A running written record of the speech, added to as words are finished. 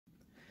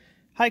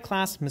Hi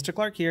class, Mr.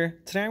 Clark here.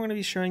 Today I'm going to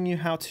be showing you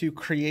how to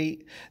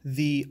create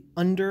the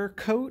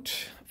undercoat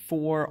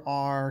for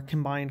our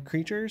combined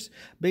creatures.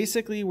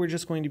 Basically, we're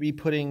just going to be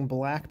putting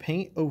black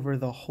paint over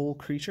the whole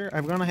creature.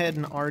 I've gone ahead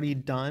and already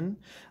done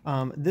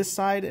this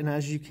side, and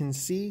as you can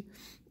see,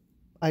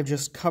 I've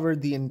just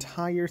covered the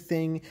entire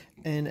thing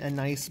in a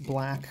nice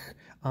black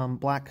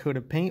coat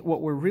of paint. What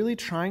we're really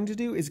trying to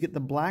do is get the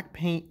black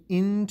paint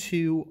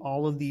into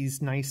all of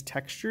these nice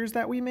textures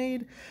that we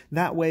made.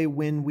 That way,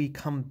 when we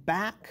come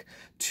back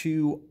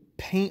to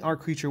paint our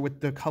creature with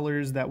the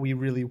colors that we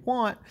really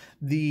want,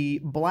 the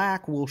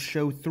black will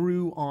show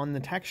through on the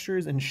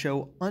textures and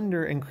show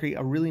under and create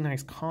a really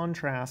nice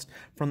contrast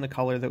from the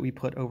color that we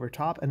put over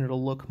top, and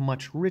it'll look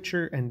much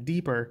richer and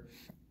deeper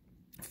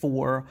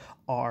for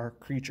our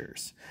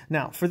creatures.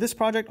 Now, for this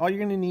project, all you're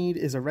going to need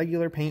is a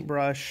regular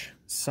paintbrush,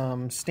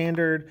 some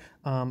standard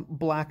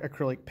black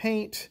acrylic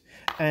paint,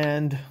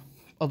 and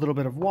a little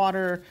bit of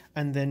water,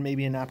 and then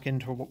maybe a napkin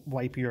to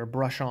wipe your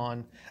brush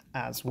on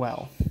as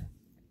well.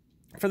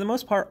 For the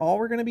most part, all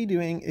we're going to be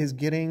doing is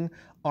getting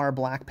our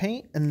black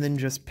paint and then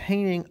just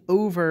painting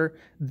over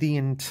the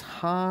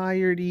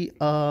entirety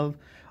of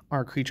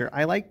our creature.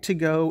 I like to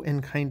go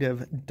in kind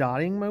of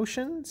dotting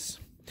motions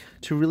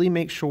to really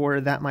make sure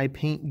that my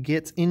paint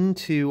gets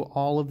into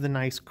all of the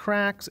nice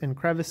cracks and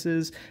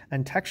crevices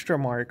and texture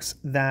marks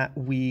that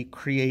we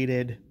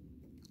created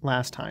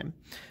last time.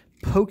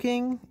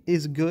 Poking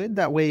is good,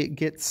 that way it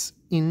gets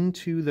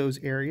into those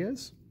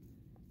areas.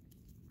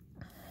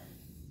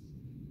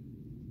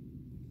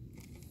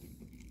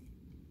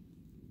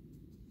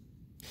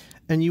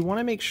 And you want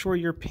to make sure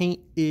your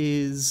paint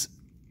is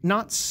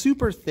not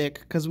super thick,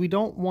 because we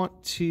don't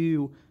want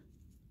to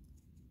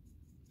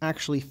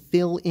actually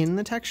fill in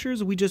the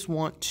textures, we just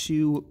want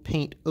to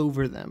paint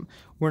over them.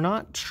 We're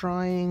not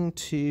trying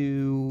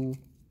to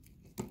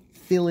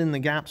fill in the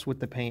gaps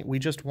with the paint, we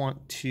just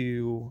want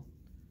to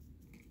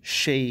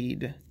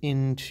shade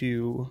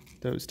into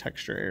those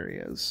texture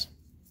areas.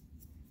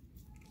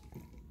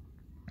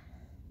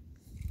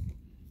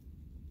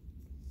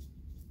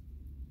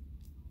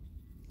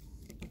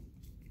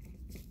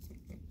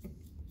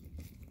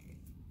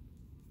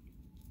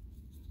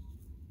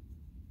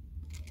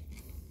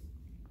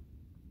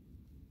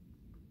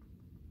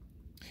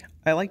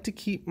 I like to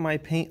keep my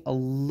paint a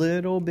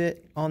little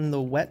bit on the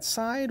wet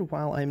side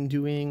while I'm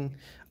doing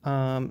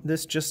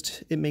this.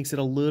 It makes it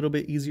a little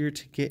bit easier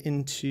to get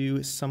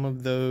into some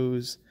of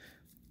those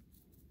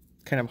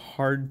kind of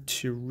hard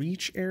to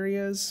reach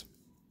areas.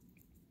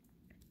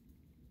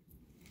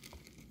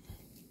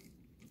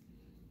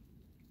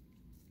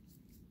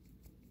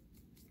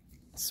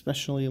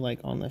 Especially like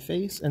on the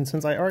face. And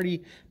since I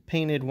already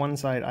painted one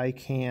side, I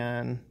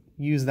can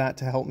use that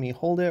to help me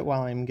hold it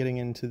while I'm getting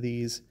into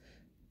these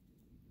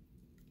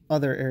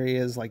other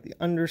areas like the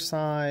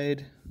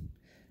underside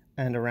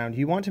and around.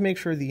 You want to make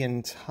sure the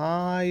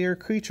entire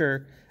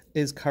creature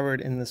is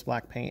covered in this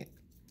black paint.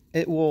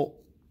 It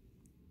will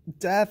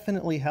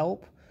definitely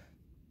help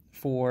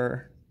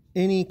for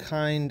any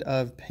kind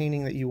of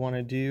painting that you want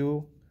to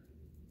do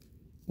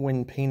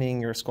when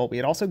painting your Sculpey.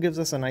 It also gives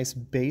us a nice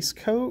base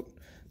coat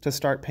to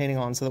start painting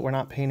on, so that we're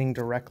not painting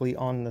directly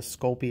on the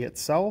Sculpey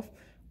itself.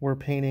 We're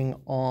painting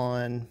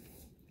on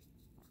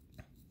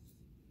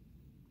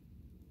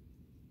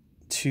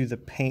to the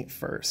paint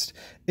first.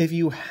 If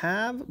you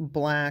have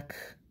black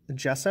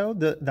gesso,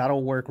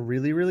 that'll work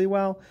really, really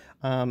well.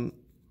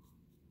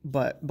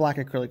 But black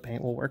acrylic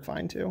paint will work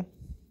fine too.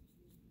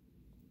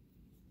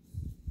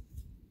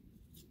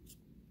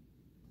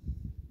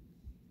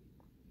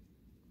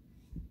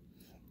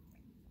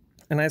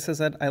 And as I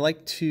said, I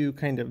like to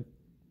kind of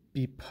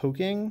be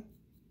poking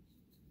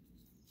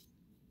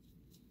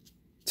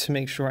to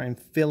make sure I'm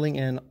filling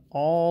in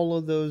all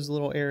of those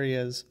little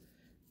areas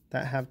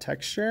that have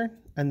texture,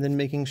 and then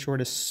making sure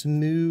to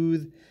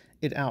smooth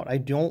it out. I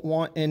don't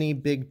want any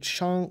big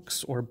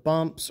chunks or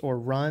bumps or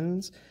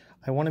runs.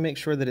 I want to make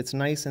sure that it's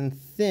nice and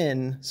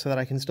thin so that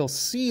I can still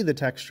see the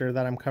texture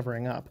that I'm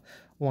covering up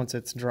once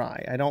it's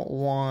dry. I don't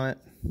want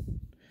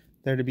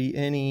there to be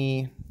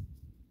any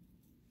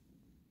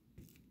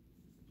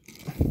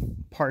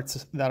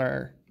parts that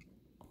are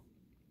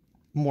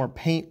more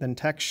paint than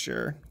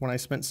texture when I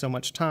spent so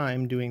much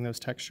time doing those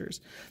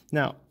textures.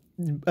 Now,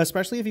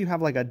 especially if you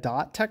have like a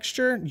dot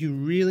texture, you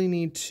really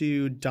need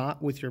to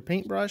dot with your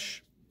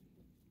paintbrush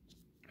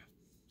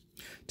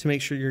to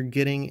make sure you're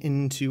getting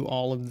into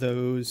all of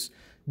those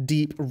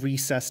deep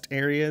recessed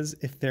areas.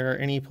 If there are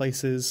any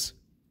places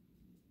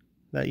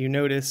that you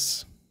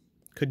notice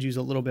could use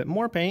a little bit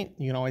more paint,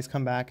 you can always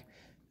come back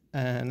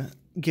and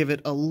give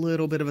it a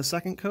little bit of a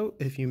second coat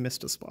if you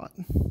missed a spot.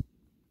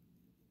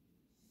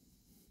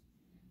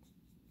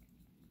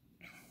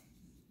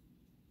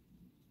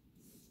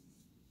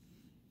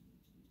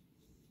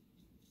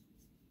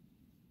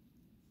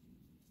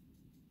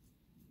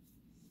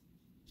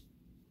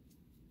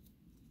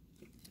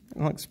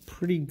 It looks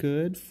pretty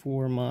good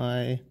for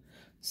my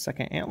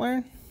second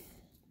antler.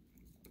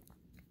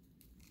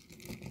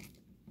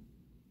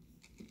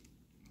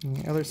 And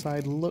the other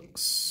side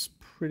looks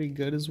pretty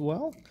good as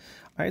well. All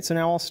right, so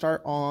now I'll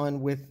start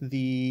on with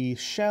the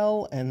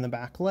shell and the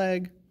back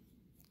leg.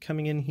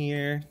 Coming in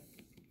here,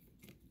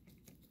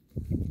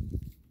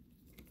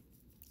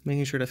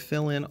 making sure to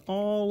fill in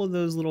all of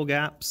those little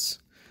gaps,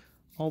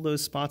 all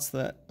those spots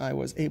that I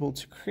was able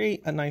to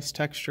create a nice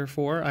texture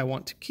for, I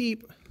want to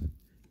keep.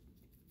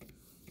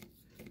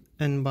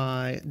 And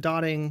by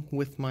dotting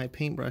with my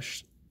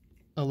paintbrush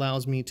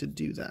allows me to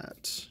do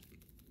that.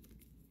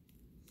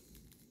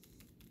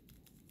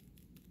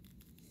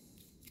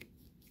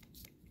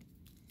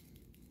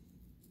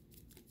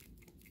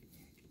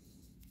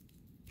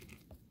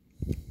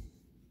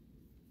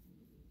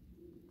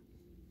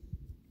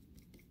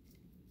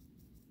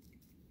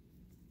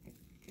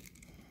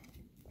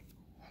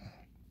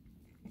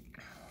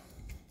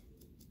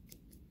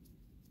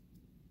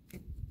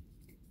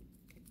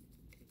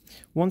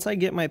 Once I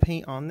get my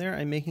paint on there,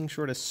 I'm making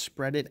sure to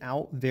spread it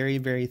out very,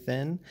 very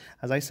thin.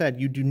 As I said,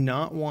 you do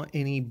not want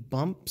any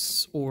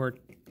bumps or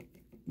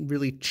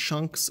really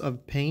chunks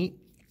of paint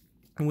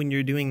when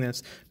you're doing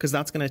this, because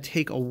that's going to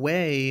take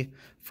away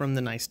from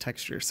the nice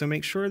texture. So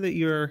make sure that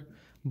you're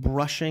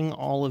brushing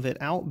all of it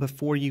out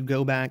before you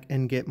go back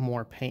and get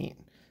more paint.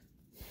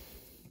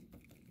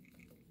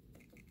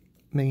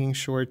 Making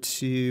sure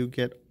to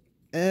get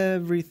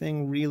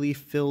everything really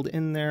filled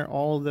in there,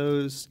 all of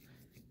those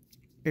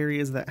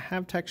areas that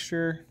have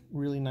texture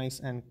really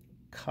nice and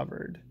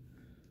covered.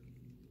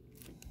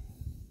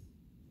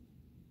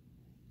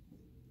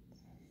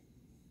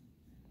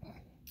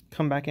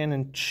 Come back in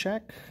and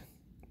check.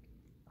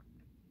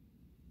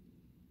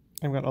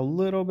 I've got a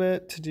little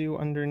bit to do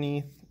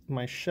underneath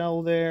my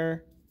shell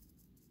there,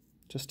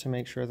 just to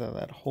make sure that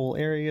that whole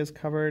area is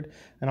covered.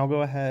 And I'll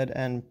go ahead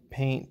and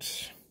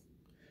paint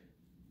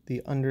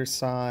the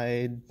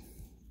undersides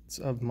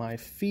of my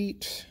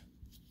feet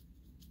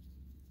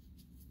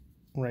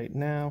right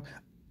now.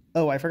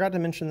 Oh, I forgot to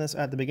mention this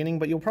at the beginning,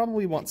 but you'll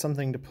probably want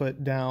something to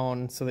put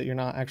down so that you're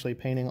not actually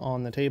painting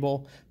on the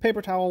table. Paper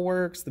towel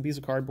works, the piece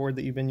of cardboard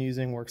that you've been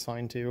using works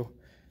fine too,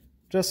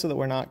 just so that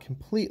we're not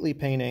completely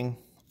painting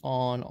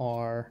on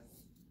our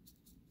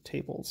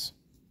tables.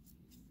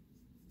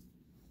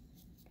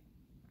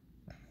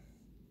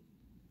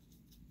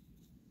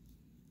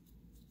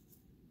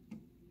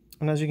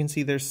 And as you can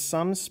see, there's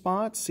some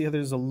spots, see how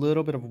there's a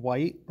little bit of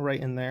white right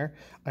in there.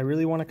 I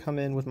really want to come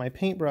in with my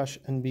paintbrush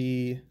and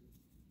be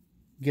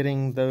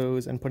getting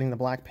those and putting the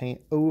black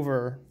paint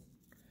over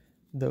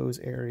those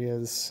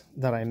areas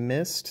that I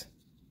missed.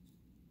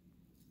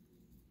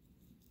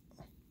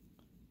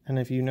 And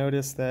if you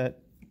notice that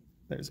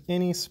there's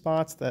any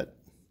spots that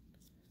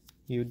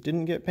you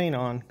didn't get paint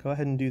on, go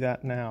ahead and do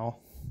that now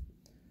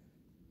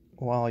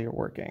while you're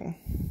working.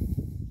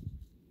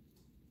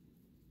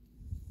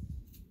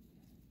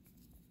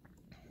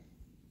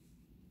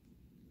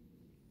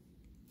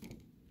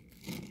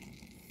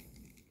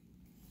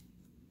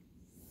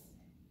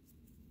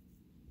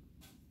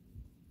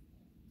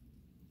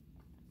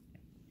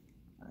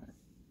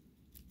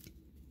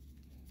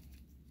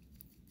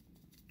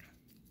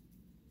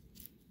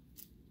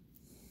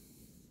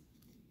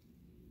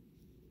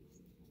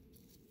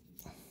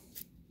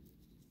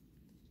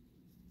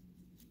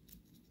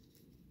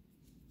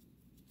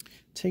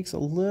 Takes a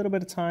little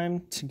bit of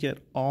time to get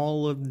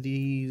all of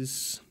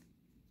these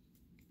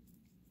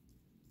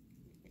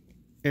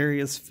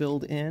areas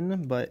filled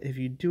in, but if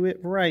you do it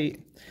right,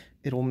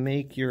 it'll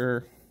make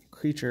your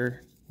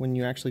creature, when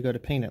you actually go to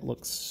paint it,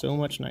 look so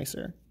much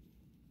nicer.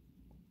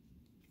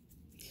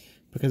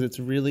 Because it's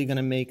really going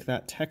to make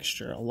that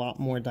texture a lot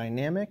more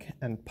dynamic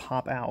and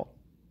pop out,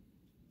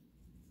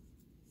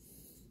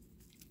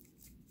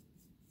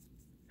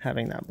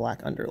 having that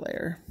black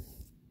underlayer.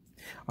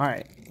 All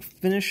right,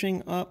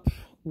 finishing up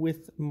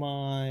with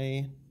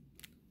my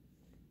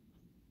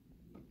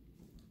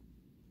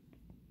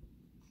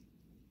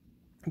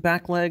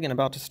back leg and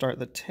about to start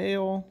the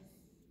tail.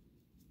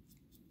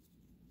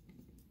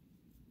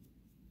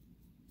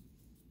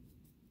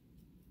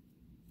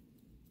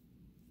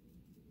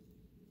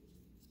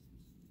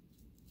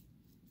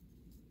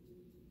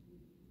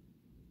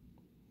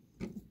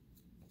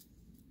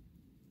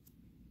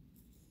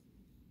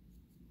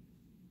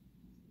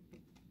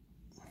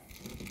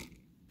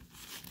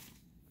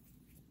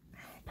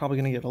 Probably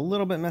going to get a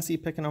little bit messy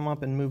picking them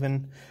up and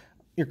moving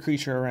your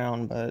creature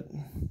around, but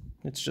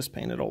it's just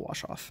paint, it'll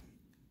wash off.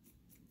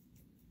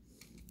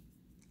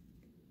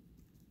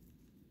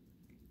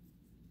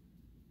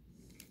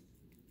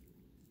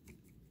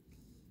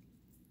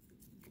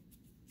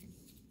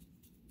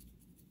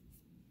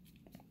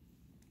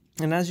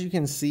 And as you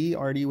can see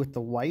already with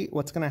the white,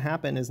 what's going to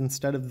happen is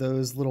instead of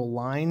those little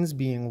lines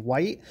being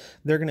white,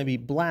 they're going to be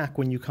black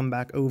when you come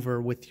back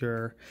over with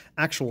your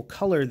actual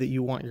color that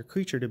you want your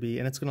creature to be.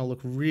 And it's going to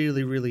look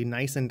really, really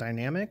nice and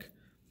dynamic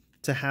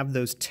to have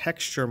those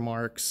texture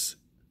marks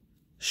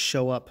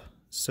show up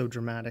so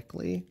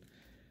dramatically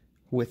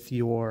with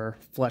your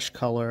flesh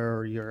color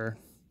or your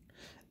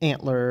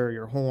antler or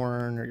your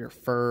horn or your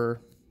fur.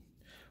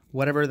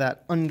 Whatever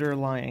that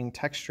underlying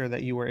texture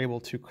that you were able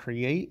to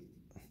create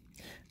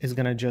is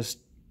going to just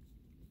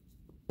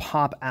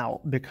pop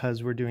out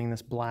because we're doing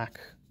this black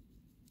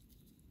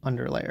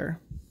underlayer.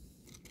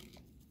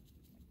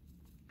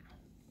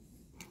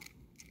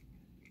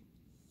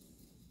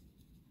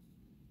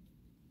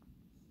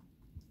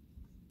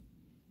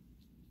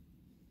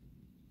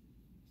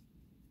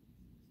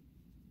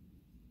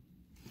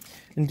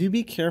 And do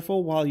be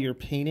careful while you're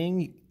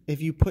painting.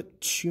 If you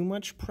put too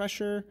much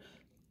pressure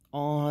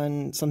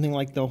on something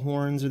like the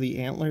horns or the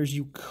antlers,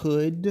 you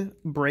could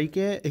break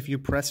it if you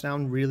press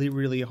down really,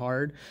 really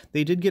hard.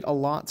 They did get a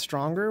lot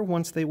stronger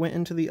once they went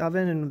into the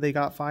oven and they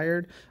got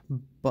fired,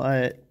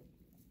 but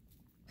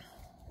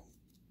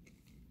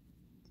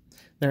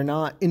they're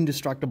not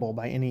indestructible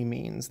by any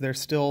means. They're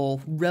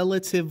still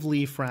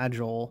relatively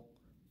fragile,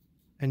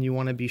 and you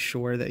want to be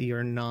sure that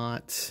you're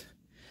not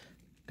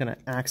going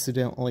to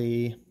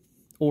accidentally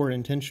or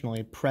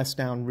intentionally press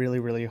down really,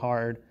 really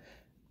hard,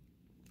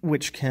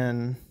 which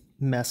can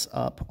mess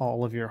up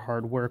all of your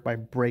hard work by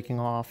breaking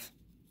off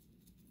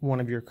one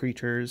of your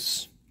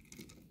creature's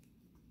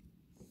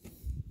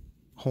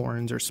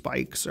horns or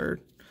spikes or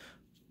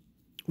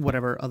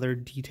whatever other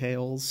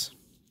details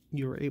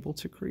you were able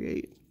to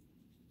create.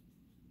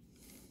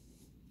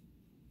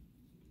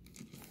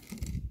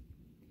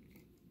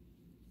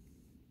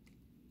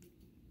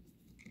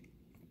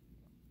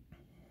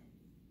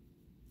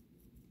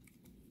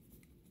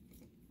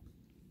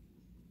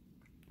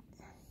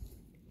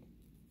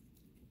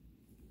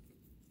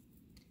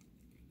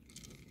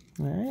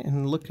 All right,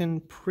 and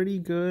looking pretty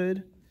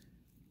good.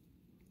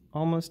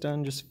 Almost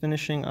done, just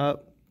finishing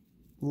up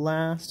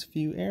last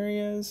few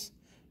areas,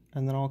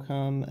 and then I'll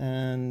come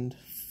and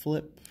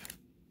flip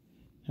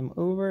him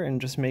over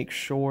and just make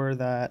sure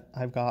that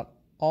I've got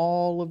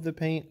all of the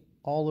paint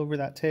all over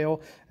that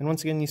tail. And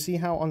once again, you see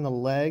how on the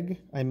leg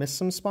I missed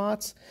some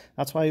spots?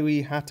 That's why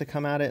we have to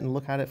come at it and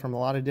look at it from a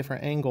lot of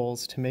different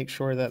angles to make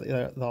sure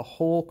that the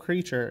whole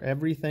creature,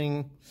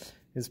 everything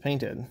is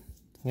painted.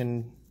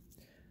 And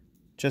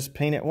just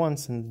paint it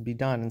once and be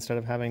done instead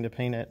of having to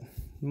paint it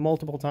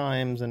multiple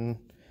times and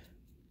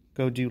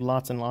go do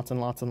lots and lots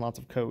and lots and lots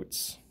of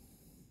coats.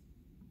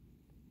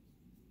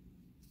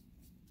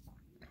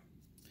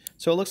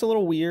 So it looks a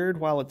little weird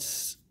while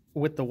it's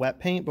with the wet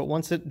paint, but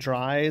once it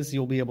dries,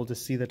 you'll be able to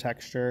see the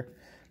texture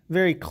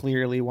very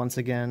clearly once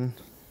again.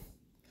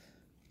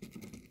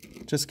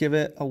 Just give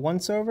it a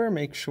once over,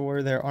 make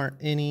sure there aren't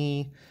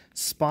any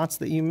spots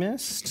that you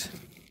missed.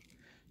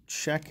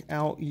 Check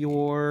out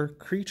your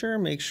creature,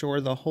 make sure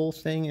the whole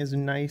thing is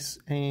nice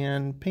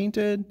and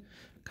painted.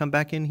 Come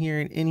back in here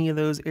in any of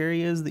those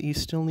areas that you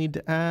still need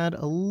to add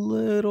a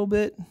little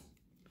bit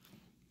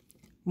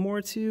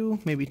more to,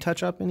 maybe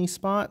touch up any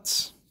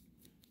spots.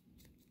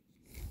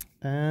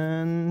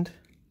 And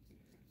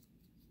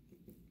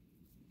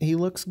he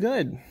looks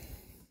good.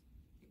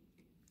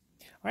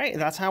 All right,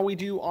 that's how we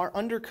do our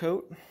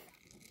undercoat.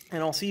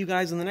 And I'll see you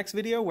guys in the next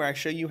video where I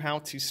show you how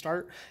to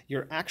start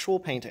your actual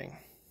painting.